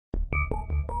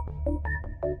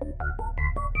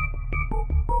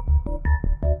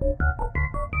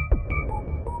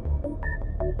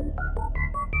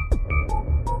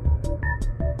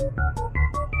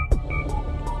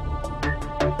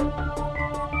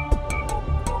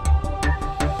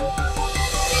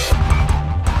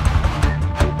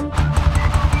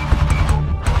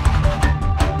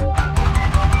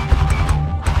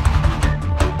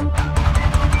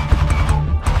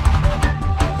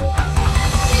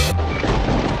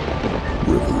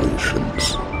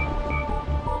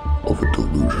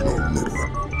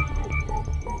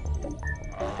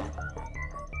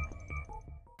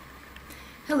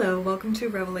Hello, welcome to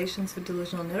Revelations with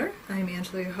Delusional Knitter. I'm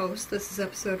Angela, your host. This is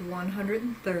episode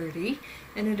 130,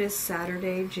 and it is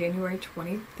Saturday, January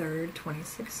 23rd,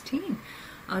 2016.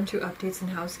 On to updates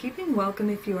and housekeeping. Welcome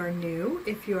if you are new.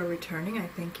 If you are returning, I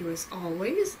thank you as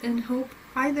always, and hope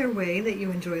either way that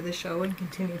you enjoy the show and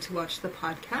continue to watch the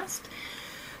podcast.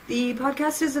 The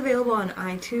podcast is available on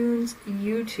iTunes,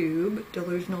 YouTube,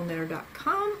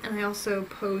 delusionalknitter.com, and I also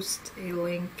post a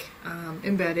link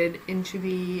embedded into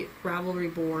the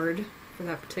Ravelry board for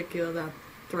that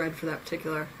thread for that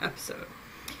particular episode.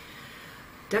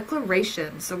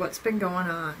 Declaration. So what's been going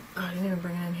on? Oh, I didn't even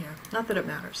bring it in here. Not that it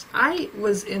matters. I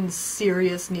was in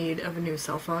serious need of a new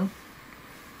cell phone.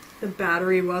 The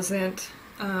battery wasn't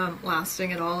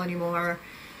lasting at all anymore.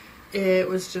 It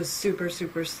was just super,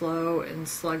 super slow and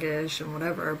sluggish and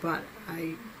whatever, but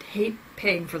I hate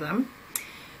paying for them.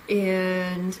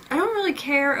 And I don't really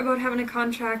care about having a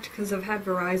contract because I've had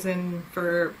Verizon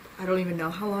for I don't even know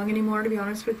how long anymore, to be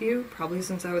honest with you. Probably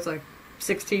since I was like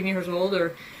 16 years old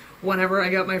or whenever I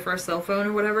got my first cell phone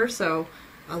or whatever, so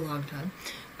a long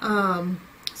time.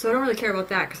 So I don't really care about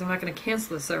that because I'm not going to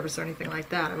cancel the service or anything like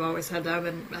that. I've always had them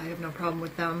and I have no problem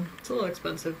with them. It's a little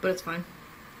expensive, but it's fine.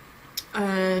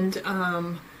 And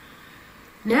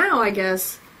now I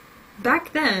guess,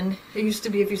 back then, it used to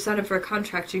be if you signed up for a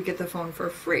contract, you'd get the phone for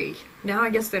free. Now I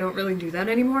guess they don't really do that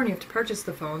anymore and you have to purchase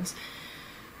the phones.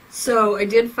 So I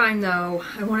did find, though,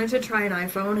 I wanted to try an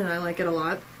iPhone and I like it a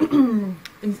lot.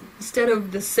 Instead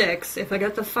of the 6, if I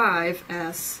got the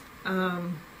 5S,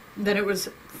 then it was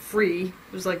free.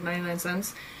 It was like 99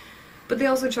 cents. But they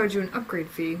also charge you an upgrade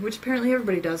fee, which apparently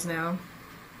everybody does now.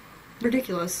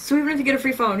 Ridiculous. So even if you get a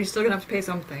free phone, you're still gonna have to pay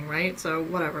something, right? So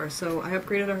whatever. So I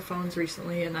upgraded our phones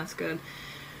recently, and that's good.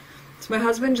 So my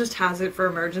husband just has it for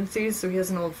emergencies, so he has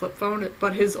an old flip phone,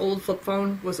 but his old flip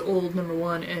phone was old, number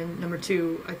one, and number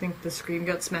two, I think the screen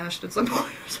got smashed at some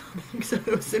point or something, so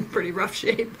it was in pretty rough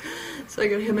shape. So I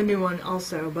got him a new one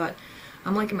also, but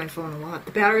I'm liking my phone a lot.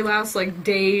 The battery lasts like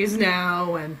days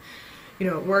now, and you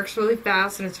know, it works really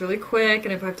fast and it's really quick,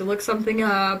 and if I have to look something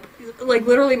up, like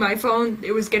literally my phone,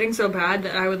 it was getting so bad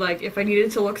that I would like, if I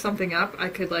needed to look something up, I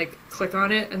could like click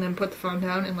on it and then put the phone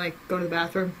down and like go to the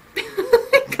bathroom,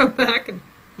 come back and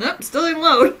nope, still didn't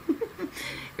load.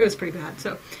 It was pretty bad,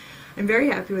 so I'm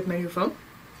very happy with my new phone.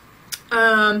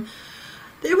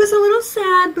 It was a little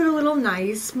sad, but a little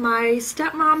nice. My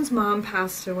stepmom's mom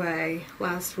passed away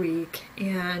last week,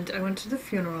 and I went to the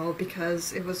funeral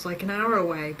because it was like an hour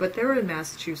away, but they were in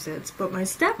Massachusetts. But my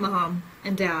stepmom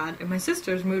and dad and my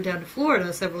sisters moved down to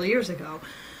Florida several years ago.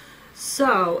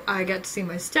 So I got to see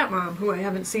my stepmom, who I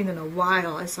haven't seen in a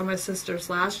while. I saw my sisters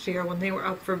last year when they were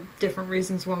up for different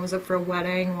reasons. One was up for a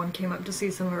wedding, one came up to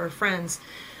see some of her friends.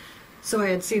 So I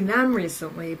had seen them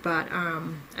recently, but I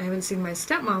haven't seen my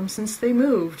stepmom since they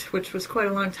moved, which was quite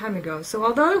a long time ago. So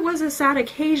although it was a sad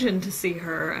occasion to see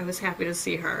her, I was happy to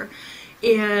see her.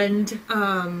 And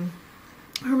her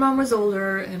mom was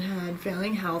older and had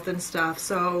failing health and stuff,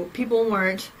 so people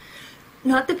weren't,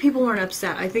 not that people weren't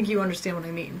upset, I think you understand what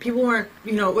I mean. People weren't,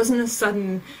 you know, it wasn't a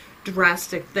sudden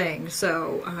drastic thing.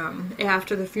 So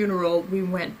after the funeral, we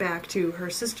went back to her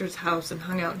sister's house and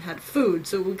hung out and had food.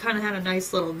 So we kind of had a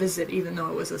nice little visit, even though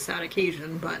it was a sad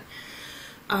occasion. But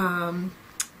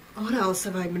what else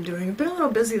have I been doing? I've been a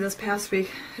little busy this past week.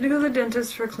 I had to go to the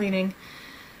dentist for cleaning,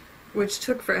 which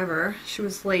took forever. She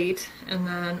was late, and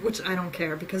then, which I don't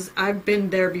care because I've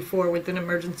been there before with an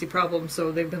emergency problem,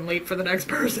 so they've been late for the next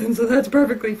person, so that's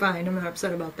perfectly fine. I'm not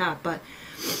upset about that. But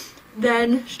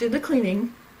then she did the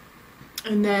cleaning.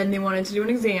 And then they wanted to do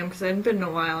an exam because I hadn't been in a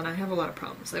while, and I have a lot of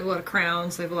problems. I have a lot of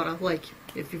crowns. I have a lot of, like,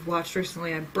 if you've watched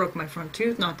recently, I broke my front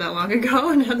tooth not that long ago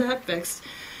and had that fixed.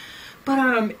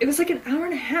 But it was like an hour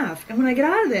and a half, and when I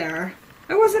got out of there,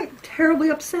 I wasn't terribly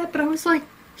upset, but I was like,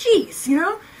 geez, you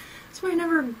know? That's why I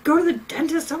never go to the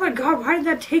dentist. Oh my god, why did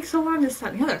that take so long, this,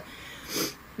 that, and the other?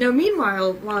 Now,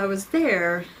 meanwhile, while I was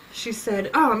there, she said,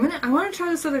 oh, I want to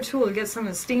try this other tool to get some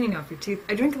of the staining off your teeth.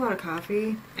 I drink a lot of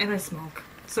coffee, and I smoke.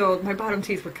 So my bottom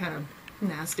teeth were kind of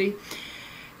nasty.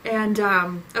 And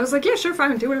I was like, yeah, sure,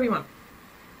 fine, do whatever you want.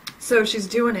 So she's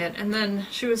doing it, and then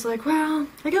she was like, well,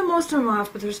 I got most of them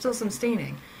off, but there's still some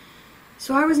staining.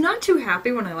 So I was not too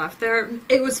happy when I left there.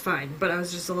 It was fine, but I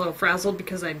was just a little frazzled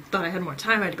because I thought I had more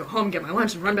time. I had to go home, get my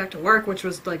lunch, and run back to work, which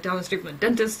was like down the street from the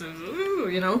dentist, and,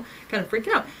 you know, kind of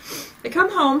freaking out. I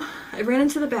come home, I ran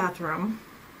into the bathroom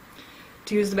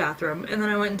to use the bathroom, and then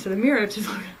I went into the mirror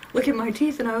to look at my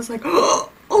teeth, and I was like, oh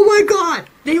oh my god,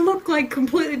 they look like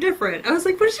completely different. I was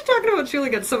like, what is she talking about? She only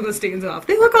got some of the stains off.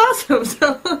 They look awesome.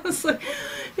 So I was like,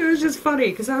 it was just funny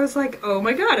because I was like, oh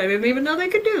my god, I didn't even know they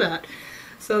could do that.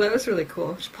 So that was really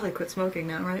cool. Should probably quit smoking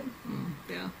now, right?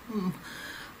 Yeah.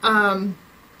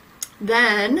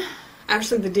 Then,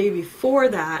 actually the day before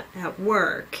that at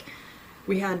work,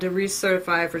 we had to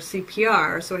recertify for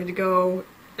CPR, so I had to go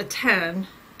at 10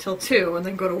 till 2 and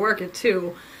then go to work at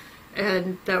 2.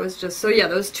 And that was just, so yeah,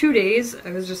 those 2 days,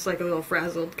 I was just like a little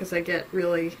frazzled because I get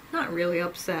really, not really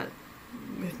upset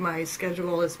if my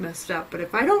schedule is messed up, but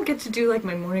if I don't get to do like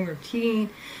my morning routine,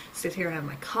 sit here and have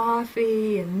my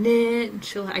coffee and knit and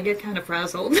chill, I get kind of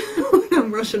frazzled when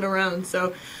I'm rushing around.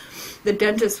 So the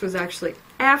dentist was actually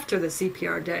after the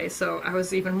CPR day, so I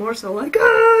was even more so like,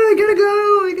 I gotta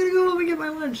go home and get my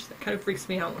lunch. That kind of freaks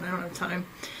me out when I don't have time.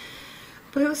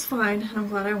 But it was fine, and I'm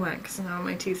glad I went, because now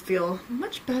my teeth feel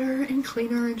much better and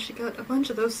cleaner, and she got a bunch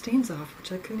of those stains off,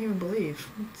 which I couldn't even believe.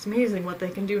 It's amazing what they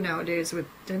can do nowadays with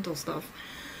dental stuff.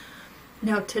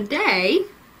 Now today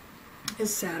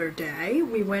is Saturday.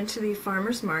 We went to the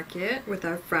farmer's market with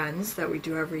our friends that we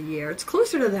do every year. It's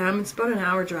closer to them. It's about an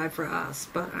hour drive for us,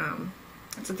 but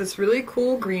it's at this really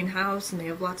cool greenhouse, and they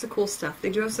have lots of cool stuff. They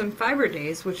do have some fiber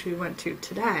days, which we went to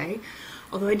today,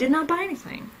 although I did not buy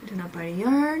anything. I did not buy any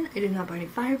yarn. I did not buy any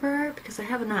fiber because I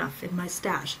have enough in my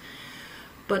stash.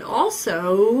 But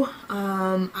also,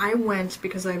 I went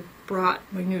because I brought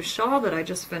my new shawl that I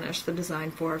just finished the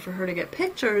design for her to get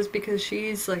pictures, because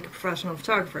she's like a professional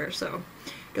photographer. So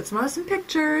got some awesome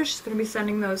pictures. She's going to be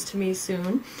sending those to me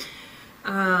soon.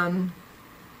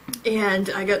 And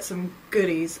I got some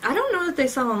goodies. I don't know that they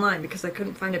sell online because I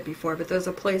couldn't find it before, but there's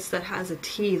a place that has a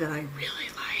tea that I really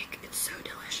like. It's so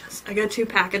delicious. I got 2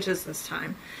 packages this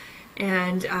time.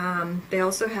 And they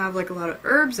also have like a lot of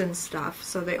herbs and stuff.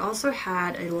 So they also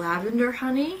had a lavender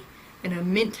honey and a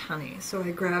mint honey. So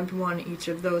I grabbed one each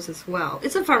of those as well.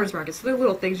 It's a farmer's market, so they're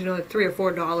little things, you know, like $3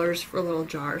 or $4 for a little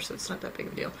jar, so it's not that big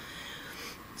of a deal.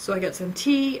 So I got some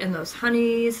tea and those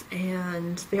honeys,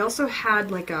 and they also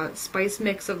had like a spice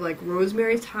mix of like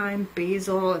rosemary, thyme,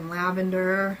 basil, and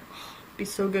lavender. Oh, it'd be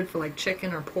so good for like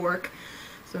chicken or pork.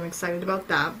 So I'm excited about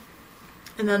that.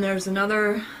 And then there's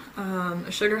another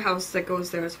a sugar house that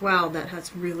goes there as well that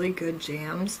has really good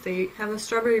jams. They have a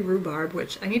strawberry rhubarb,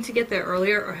 which I need to get there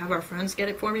earlier or have our friends get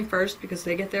it for me first because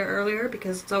they get there earlier,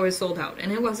 because it's always sold out,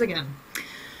 and it was again.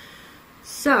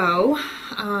 So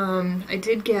I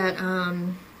did get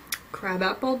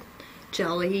crabapple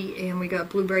jelly, and we got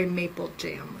blueberry maple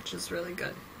jam, which is really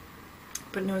good,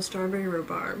 but no strawberry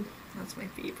rhubarb. That's my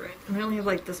favorite, and I only have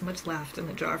like this much left in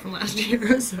the jar from last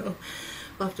year, so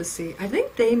we'll have to see. I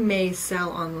think they may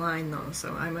sell online though,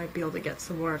 so I might be able to get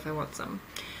some more if I want some.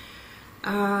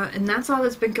 And that's all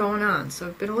that's been going on. So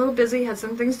I've been a little busy, had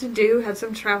some things to do, had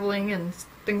some traveling and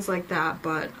things like that,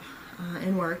 but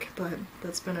in work, but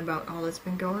that's been about all that's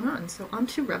been going on. So on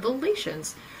to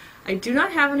revelations. I do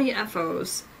not have any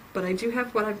FOs, but I do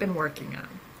have what I've been working on.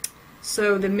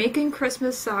 So the Making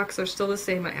Christmas socks are still the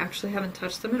same. I actually haven't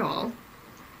touched them at all.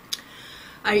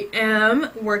 I am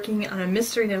working on a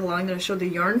mystery knit along that I showed the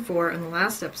yarn for in the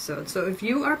last episode. So if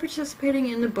you are participating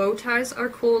in the Bow Ties Are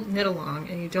Cool knit along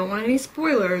and you don't want any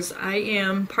spoilers, I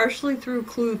am partially through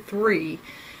Clue 3,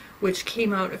 which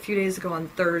came out a few days ago on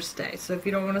Thursday. So if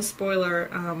you don't want a spoiler,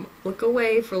 look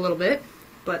away for a little bit.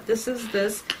 But this is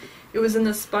this. It was in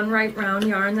the Spun Right Round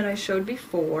yarn that I showed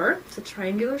before. It's a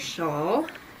triangular shawl,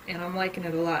 and I'm liking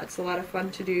it a lot. It's a lot of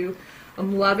fun to do.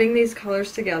 I'm loving these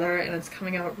colors together, and it's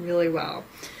coming out really well.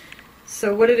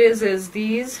 So what it is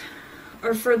these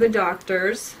are for the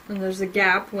doctors, and there's a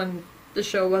gap when the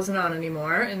show wasn't on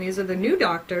anymore, and these are the new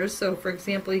doctors. So for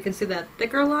example, you can see that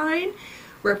thicker line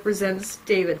represents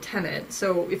David Tennant.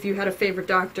 So if you had a favorite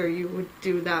doctor, you would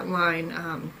do that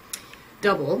line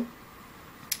double.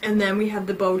 And then we have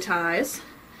the bow ties,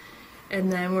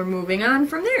 and then we're moving on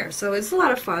from there. So it's a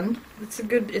lot of fun. It's a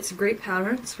great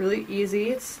pattern. It's really easy.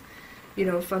 It's, you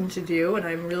know, fun to do, and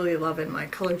I'm really loving my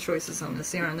color choices on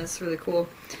this yarn. That's really cool.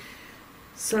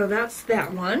 So that's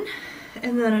that one.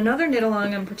 And then another knit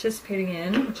along I'm participating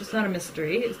in, which is not a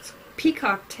mystery. It's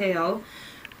Peacock Tail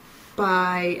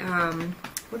by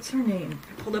what's her name?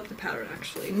 I pulled up the pattern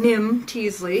actually. Nim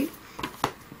Teasley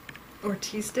or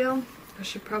Teasdale. I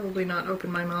should probably not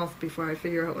open my mouth before I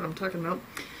figure out what I'm talking about.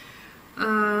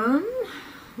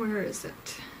 Where is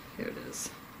it? Here it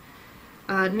is.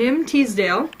 Nim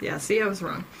Teasdale. Yeah, see, I was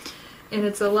wrong. And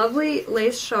it's a lovely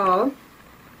lace shawl.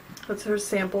 That's her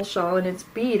sample shawl, and it's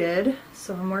beaded,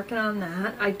 so I'm working on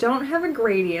that. I don't have a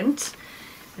gradient,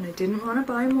 and I didn't want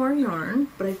to buy more yarn,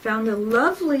 but I found a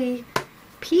lovely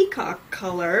peacock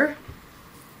color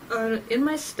in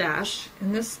my stash,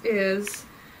 and this is,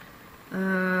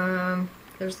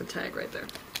 there's the tag right there.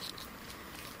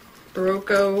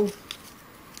 Barocco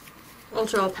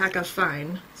Ultra Alpaca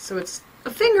Fine. So it's a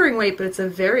fingering weight, but it's a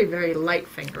very, very light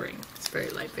fingering. It's very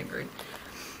light fingering.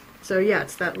 So yeah,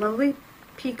 it's that lovely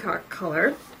peacock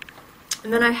color.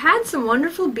 And then I had some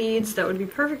wonderful beads that would be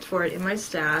perfect for it in my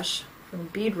stash from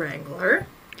Bead Wrangler.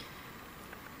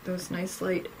 Those nice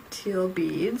light teal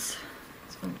beads.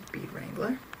 It's from Bead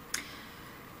Wrangler.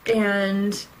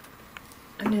 And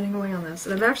I'm knitting away on this.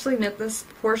 And I've actually knit this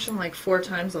portion like 4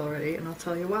 times already, and I'll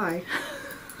tell you why.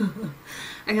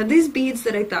 I had these beads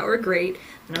that I thought were great,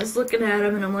 and I was looking at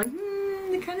them, and I'm like,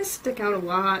 they kind of stick out a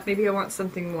lot. Maybe I want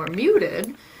something more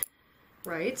muted,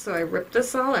 right? So I ripped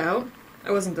this all out.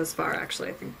 I wasn't this far, actually.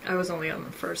 I think I was only on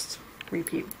the first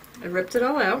repeat. I ripped it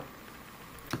all out,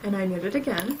 and I knit it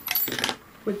again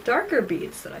with darker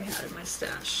beads that I had in my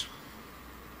stash.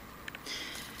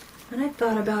 And I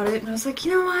thought about it, and I was like,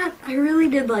 you know what? I really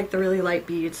did like the really light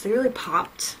beads. They really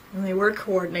popped, and they were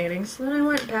coordinating. So then I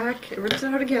went back, I ripped it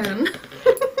out again,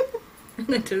 and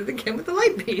I did it again with the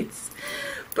light beads.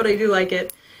 But I do like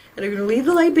it, and I'm going to leave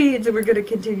the light beads, and we're going to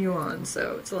continue on.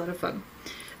 So it's a lot of fun.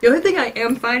 The only thing I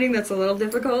am finding that's a little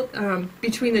difficult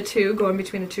between the two, going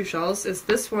between the two shawls, is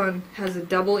this one has a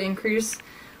double increase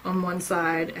on one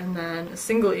side and then a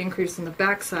single increase on the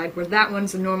back side, where that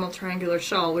one's a normal triangular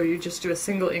shawl where you just do a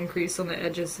single increase on the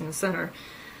edges in the center,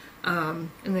 and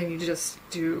then you just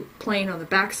do plain on the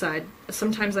back side.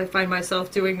 Sometimes I find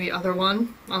myself doing the other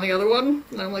one on the other one,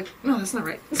 and I'm like, no, that's not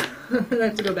right. I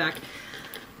have to go back.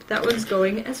 That one's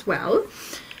going as well.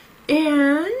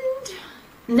 And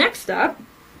next up,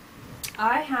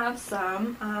 I have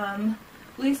some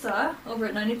Lisa over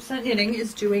at 90% Knitting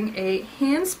is doing a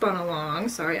hand spun along.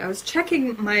 Sorry, I was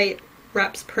checking my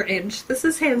reps per inch. This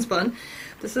is hand spun.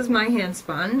 This is my hand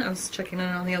spun. I was checking it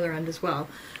on the other end as well.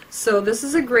 So this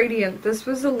is a gradient. This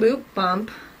was a loop bump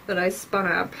that I spun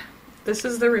up. This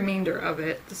is the remainder of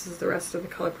it. This is the rest of the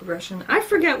color progression. I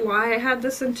forget why I had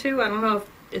this in 2. I don't know if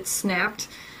it snapped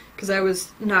because I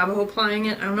was Navajo plying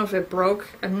it. I don't know if it broke.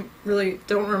 I really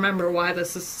don't remember why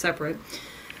this is separate.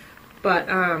 But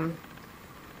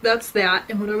that's that.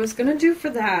 And what I was going to do for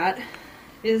that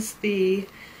is the,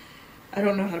 I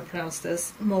don't know how to pronounce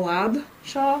this, Moab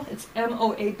shawl. It's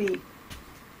M-O-A-B.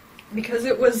 Because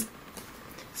it was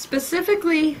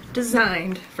specifically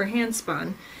designed for hand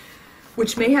spun,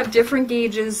 which may have different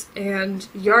gauges and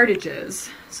yardages.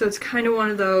 So it's kind of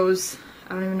one of those,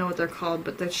 I don't even know what they're called,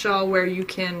 but the shawl where you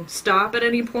can stop at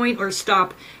any point or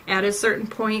stop at a certain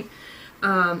point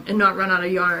and not run out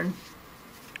of yarn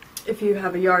if you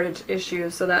have a yardage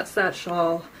issue. So that's that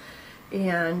shawl,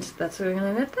 and that's what I'm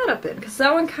going to knit that up in, because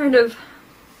that one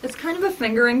it's kind of a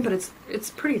fingering, but it's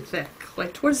pretty thick.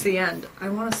 Like towards the end, I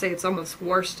want to say it's almost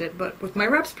worsted, but with my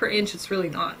reps per inch, it's really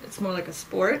not. It's more like a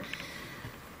sport,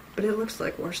 but it looks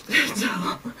like worsted,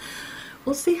 so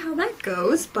we'll see how that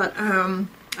goes. But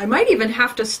I might even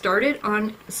have to start it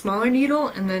on a smaller needle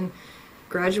and then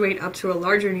graduate up to a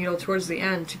larger needle towards the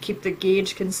end to keep the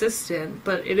gauge consistent,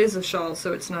 but it is a shawl,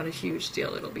 so it's not a huge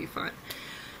deal. It'll be fine.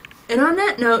 And on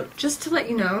that note, just to let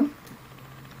you know,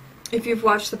 if you've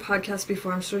watched the podcast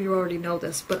before, I'm sure you already know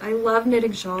this, but I love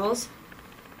knitting shawls.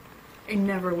 I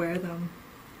never wear them.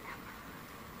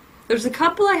 There's a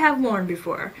couple I have worn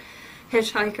before.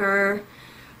 Hitchhiker.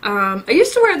 I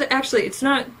used to wear the, actually, it's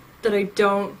not that I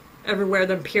don't ever wear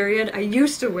them, period. I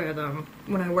used to wear them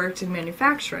when I worked in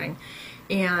manufacturing,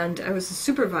 and I was a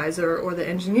supervisor or the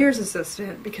engineer's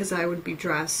assistant, because I would be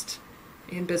dressed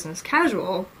in business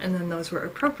casual, and then those were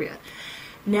appropriate.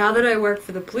 Now that I work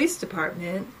for the police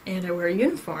department and I wear a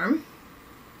uniform,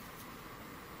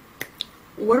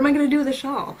 what am I going to do with a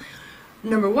shawl?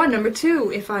 Number one. Number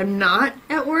two, if I'm not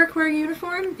at work wearing a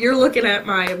uniform, you're looking at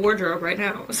my wardrobe right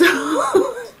now. So,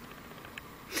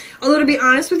 although to be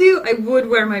honest with you, I would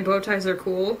wear my bow ties are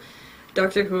cool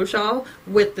Doctor Who shawl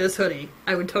with this hoodie.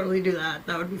 I would totally do that.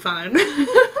 That would be fine.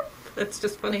 That's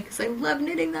just funny because I love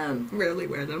knitting them. Rarely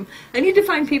wear them. I need to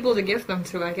find people to gift them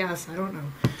to, I guess. I don't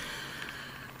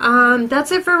know.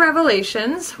 That's it for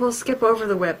Revelations. We'll skip over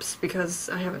the whips because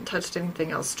I haven't touched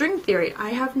anything else. String theory, I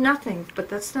have nothing, but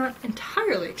that's not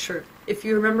entirely true. If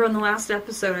you remember in the last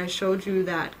episode, I showed you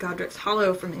that Godric's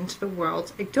Hollow from Into the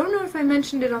World. I don't know if I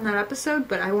mentioned it on that episode,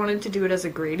 but I wanted to do it as a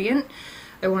gradient.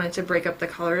 I wanted to break up the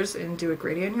colors and do a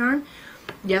gradient yarn.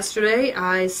 Yesterday,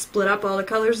 I split up all the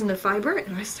colors into fiber,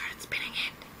 and I started spinning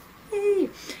it. Yay!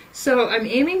 So I'm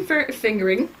aiming for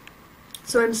fingering.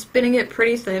 So I'm spinning it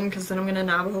pretty thin because then I'm going to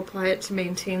Navajo ply it to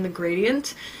maintain the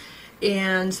gradient.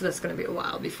 And so that's going to be a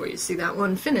while before you see that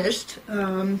one finished.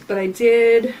 But I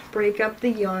did break up the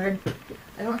yarn.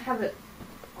 I don't have it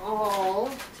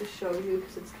all to show you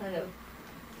because it's kind of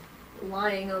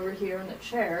lying over here in the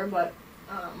chair, but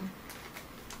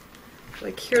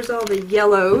like here's all the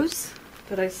yellows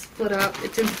that I split up.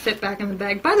 It didn't fit back in the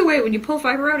bag. By the way, when you pull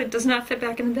fiber out, it does not fit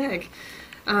back in the bag.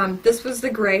 This was the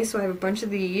gray, so I have a bunch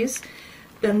of these.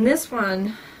 Then this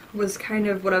one was kind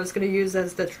of what I was going to use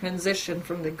as the transition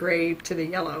from the gray to the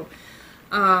yellow.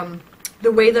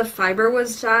 The way the fiber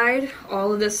was dyed,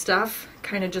 all of this stuff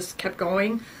kind of just kept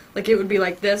going. Like it would be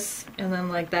like this, and then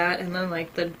like that, and then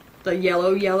like the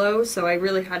yellow, so I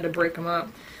really had to break them up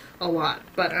a lot.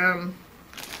 But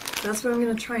that's what I'm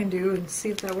going to try and do and see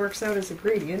if that works out as a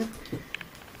gradient.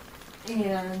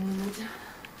 And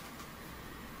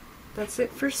that's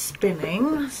it for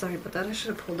spinning. Sorry about that, I should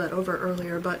have pulled that over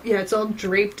earlier, but yeah, it's all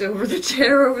draped over the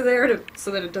chair over there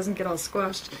so that it doesn't get all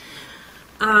squashed.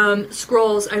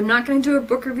 Scrolls. I'm not going to do a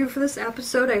book review for this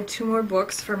episode. I have 2 more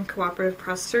books from Cooperative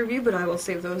Press to review, but I will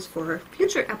save those for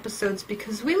future episodes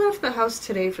because we left the house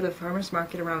today for the farmer's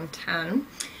market around 10,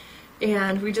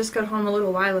 and we just got home a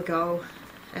little while ago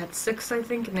at 6, I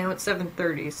think, and now it's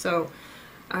 7:30, so,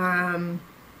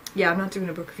 yeah, I'm not doing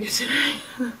a book review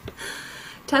today.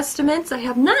 Testaments, I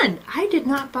have none. I did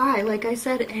not buy, like I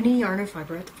said, any yarn or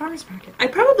fiber at the farmer's market. I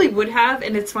probably would have,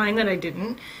 and it's fine that I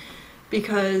didn't,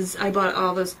 because I bought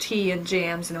all those tea and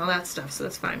jams and all that stuff, so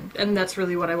that's fine. And that's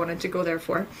really what I wanted to go there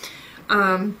for.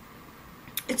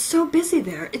 It's so busy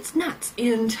there. It's nuts.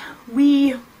 And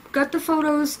we got the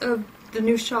photos of the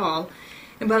new shawl,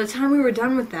 and by the time we were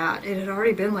done with that, it had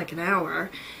already been like an hour.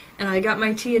 And I got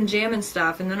my tea and jam and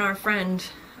stuff, and then our friend,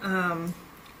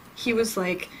 he was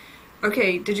like,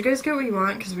 okay, did you guys get what you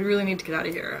want? Because we really need to get out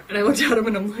of here. And I looked at him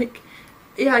and I'm like,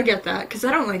 yeah, I get that, because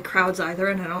I don't like crowds either,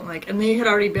 and and they had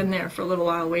already been there for a little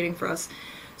while waiting for us.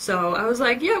 So I was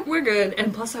like, yeah, we're good.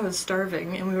 And plus I was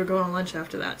starving, and we were going to lunch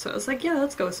after that. So I was like, yeah,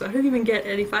 let's go. So I didn't even get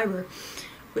any fiber,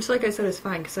 which, like I said, is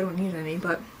fine, because I don't need any.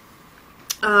 But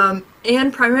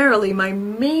and primarily, my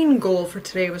main goal for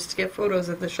today was to get photos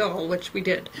of the shawl, which we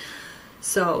did.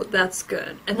 So that's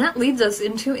good. And that leads us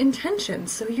into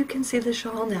intentions. So you can see the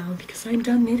shawl now, because I'm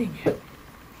done knitting it.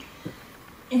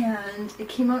 And it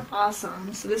came out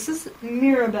awesome. So this is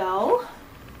Mirabelle,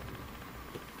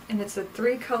 and it's a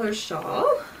 3-color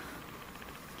shawl.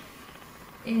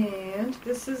 And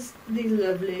this is the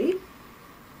Lovely.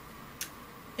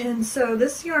 And so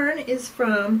this yarn is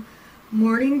from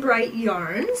Morning Bright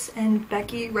Yarns, and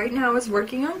Becky right now is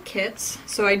working on kits,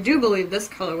 so I do believe this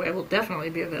colorway will definitely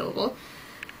be available.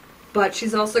 But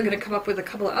she's also going to come up with a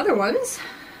couple of other ones.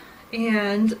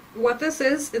 And what this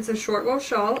is, it's a short row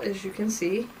shawl, as you can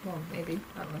see. Well, maybe,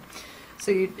 I don't know.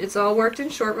 So it's all worked in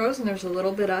short rows, and there's a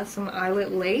little bit of some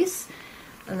eyelet lace,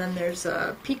 and then there's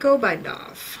a picot bind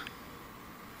off.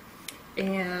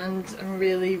 And I'm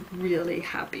really, really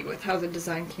happy with how the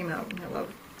design came out, and I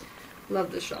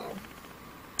love the shawl.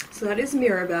 So that is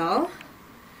Mirabelle,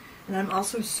 and I'm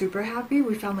also super happy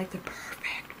we found like the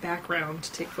perfect background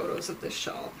to take photos of this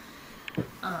shawl.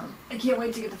 I can't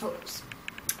wait to get the photos.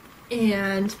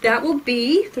 And that will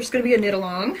be, there's going to be a knit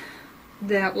along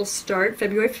that will start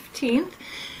February 15th,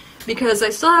 because I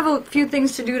still have a few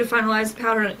things to do to finalize the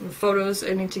pattern and photos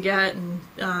I need to get, and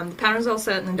the pattern's all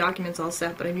set and the document's all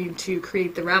set, but I need to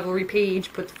create the Ravelry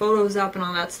page, put the photos up and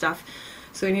all that stuff.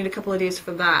 So I need a couple of days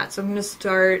for that. So I'm going to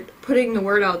start putting the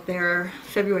word out there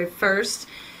February 1st,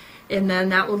 and then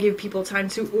that will give people time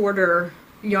to order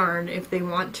yarn if they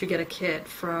want to get a kit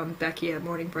from Becky at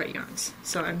Morning Bright Yarns.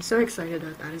 So I'm so excited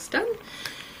that that is done.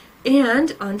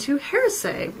 And on to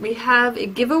Heresy. We have a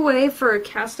giveaway for a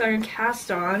cast iron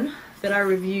cast-on that I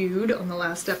reviewed on the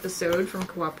last episode from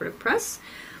Cooperative Press.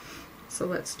 So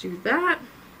let's do that.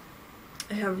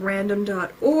 I have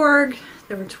random.org.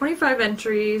 There were 25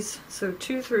 entries, so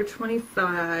 2 through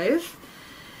 25,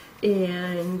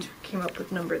 and came up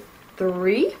with number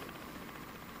 3.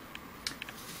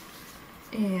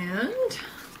 And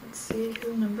let's see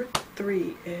who number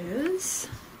 3 is.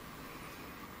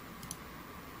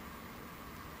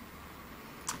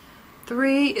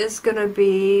 3 is going to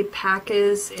be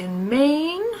Packas in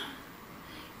Maine,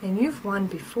 and you've won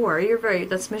before. You're right.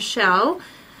 That's Michelle,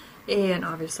 and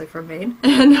obviously from Maine,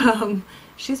 and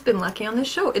she's been lucky on this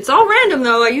show. It's all random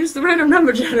though. I used the random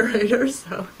number generator,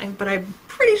 so but I'm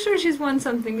pretty sure she's won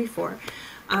something before.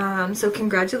 So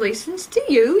congratulations to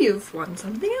you. You've won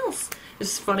something else.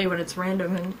 It's funny when it's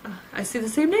random and I see the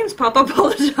same names pop up all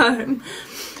the time.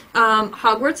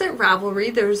 Hogwarts at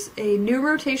Ravelry. There's a new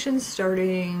rotation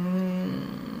starting,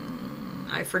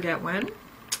 I forget when.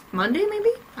 Monday maybe?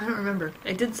 I don't remember.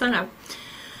 I did sign up.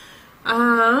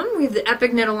 We have the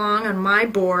Epic Knit Along on my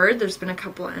board. There's been a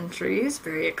couple of entries,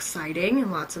 very exciting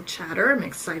and lots of chatter. I'm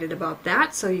excited about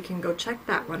that, so you can go check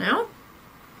that one out.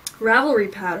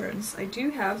 Ravelry patterns. I do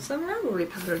have some Ravelry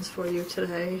patterns for you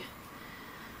today.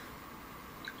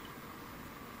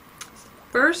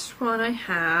 First one I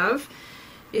have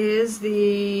is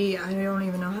the, I don't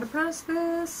even know how to pronounce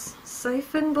this,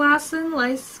 Siphon Blassen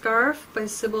Lace Scarf by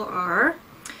Sybil R.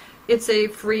 It's a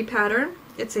free pattern.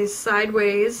 It's a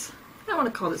sideways, I want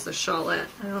to call this a shawlette.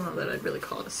 I don't know that I'd really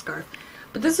call it a scarf.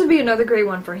 But this would be another great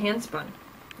one for handspun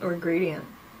or gradient.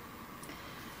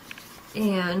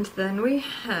 And then we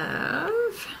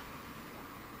have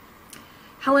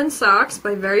Helen Socks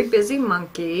by Very Busy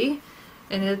Monkey,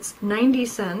 and it's 90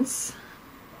 cents.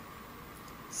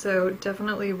 So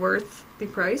definitely worth the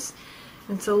price.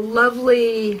 It's a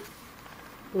lovely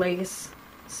lace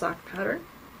sock pattern.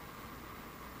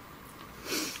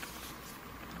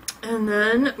 And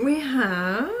then we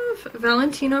have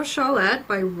Valentino Shawlette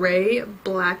by Ray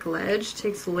Blackledge.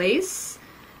 Takes lace.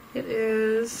 It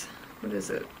is, what is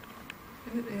it?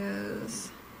 It is,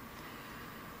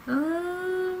 you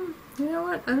know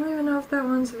what? I don't even know if that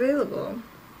one's available.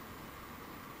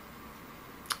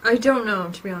 I don't know,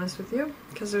 to be honest with you,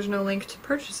 because there's no link to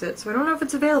purchase it. So I don't know if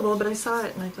it's available, but I saw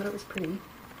it and I thought it was pretty.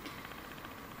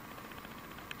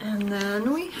 And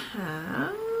then we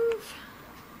have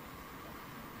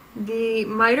the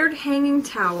Mitered Hanging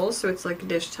Towel, so it's like a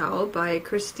dish towel, by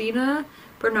Christina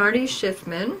Bernardi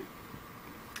Schiffman.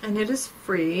 And it is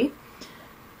free.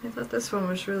 I thought this one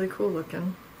was really cool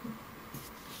looking.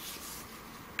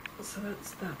 So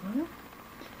that's that one.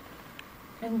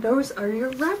 And those are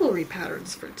your Ravelry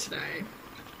patterns for today.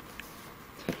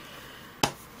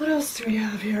 What else do we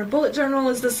have here? Bullet journal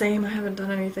is the same. I haven't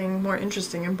done anything more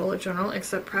interesting in bullet journal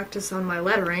except practice on my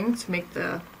lettering to make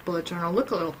the bullet journal look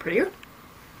a little prettier.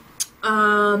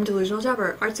 Delusional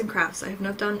Jabber, arts and crafts. I have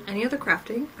not done any other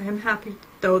crafting. I am happy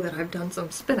though that I've done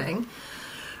some spinning.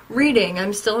 Reading,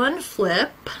 I'm still on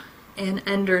Flip and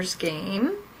Ender's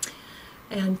Game.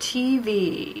 And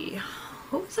TV.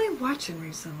 What was I watching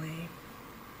recently?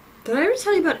 Did I ever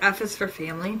tell you about F is for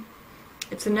Family?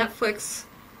 It's a Netflix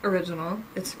original.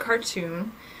 It's a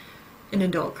cartoon, an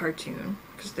adult cartoon,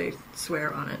 because they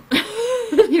swear on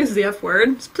it. Use the F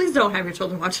word. So please don't have your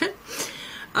children watch it.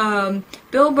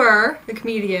 Bill Burr, the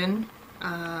comedian,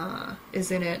 is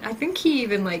in it. I think he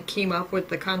even like came up with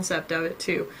the concept of it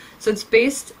too. So it's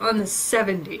based on the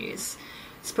 70s.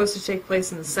 It's supposed to take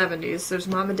place in the 70s. There's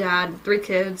mom and dad, 3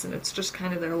 kids, and it's just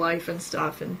kind of their life and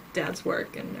stuff and dad's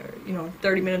work, and they're, you know,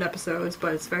 30-minute episodes,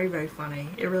 but it's very, very funny.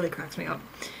 It really cracks me up.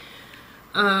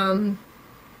 I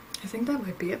think that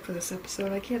might be it for this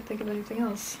episode. I can't think of anything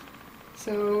else.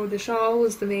 So the shawl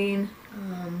was the main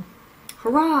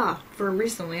hurrah for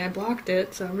recently. I blocked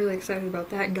it, so I'm really excited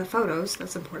about that and got photos.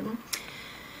 That's important.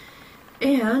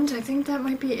 And I think that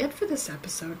might be it for this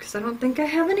episode, because I don't think I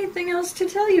have anything else to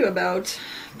tell you about.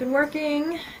 I've been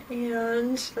working,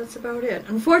 and that's about it.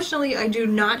 Unfortunately, I do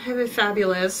not have a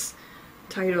fabulous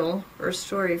title or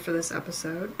story for this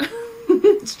episode.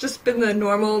 It's just been the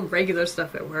normal, regular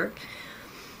stuff at work.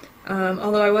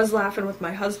 Although I was laughing with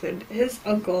my husband. His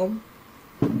uncle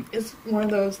is one of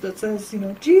those that says, you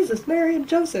know, Jesus, Mary, and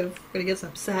Joseph, when he gets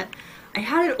upset. I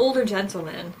had an older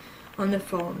gentleman on the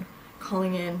phone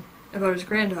calling in about his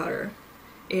granddaughter,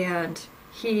 and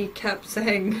he kept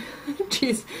saying,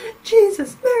 Jesus,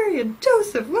 Mary, and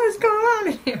Joseph, what is going on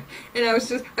in here? And I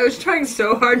was trying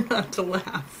so hard not to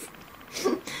laugh.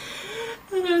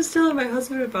 And I was telling my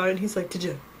husband about it, and he's like, did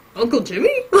you, Uncle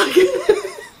Jimmy? Like,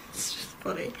 it's just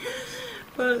funny.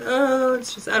 But,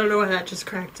 it's just, I don't know why that just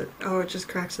cracked it. Oh, it just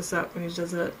cracks us up when he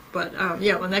does it. But,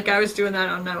 yeah, when that guy was doing that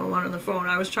on 911 on the phone,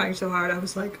 I was trying so hard, I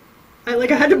was like, I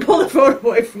had to pull the phone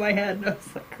away from my head, and I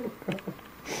was like, oh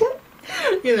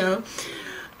God. You know.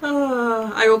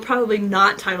 I will probably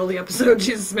not title the episode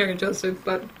Jesus, Mary, and Joseph,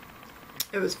 but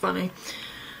it was funny.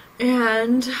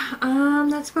 And,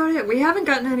 that's about it. We haven't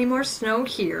gotten any more snow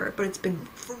here, but it's been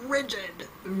frigid.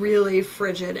 Really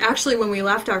frigid. Actually, when we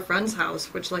left our friend's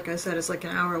house, which, like I said, is like an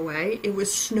hour away, it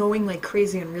was snowing like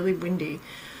crazy and really windy.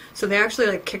 So they actually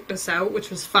like kicked us out, which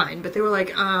was fine, but they were like,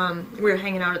 we were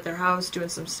hanging out at their house doing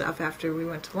some stuff after we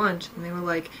went to lunch, and they were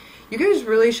like, you guys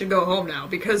really should go home now,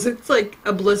 because it's like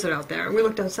a blizzard out there. And we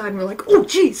looked outside and we were like, oh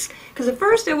jeez, because at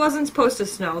first it wasn't supposed to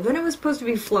snow, then it was supposed to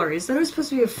be flurries, then it was supposed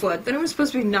to be a foot, then it was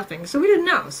supposed to be nothing, so we didn't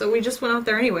know, so we just went out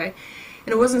there anyway,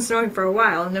 and it wasn't snowing for a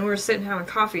while, and then we were sitting having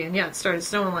coffee, and yeah, it started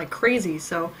snowing like crazy,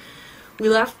 so we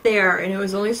left there, and it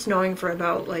was only snowing for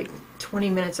about like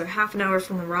 20 minutes or half an hour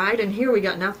from the ride, and here we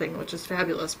got nothing, which is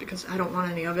fabulous because I don't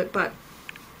want any of it, but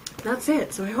that's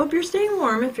it. So I hope you're staying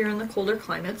warm if you're in the colder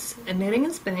climates, and knitting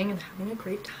and spinning and having a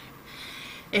great time.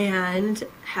 And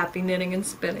happy knitting and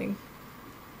spinning.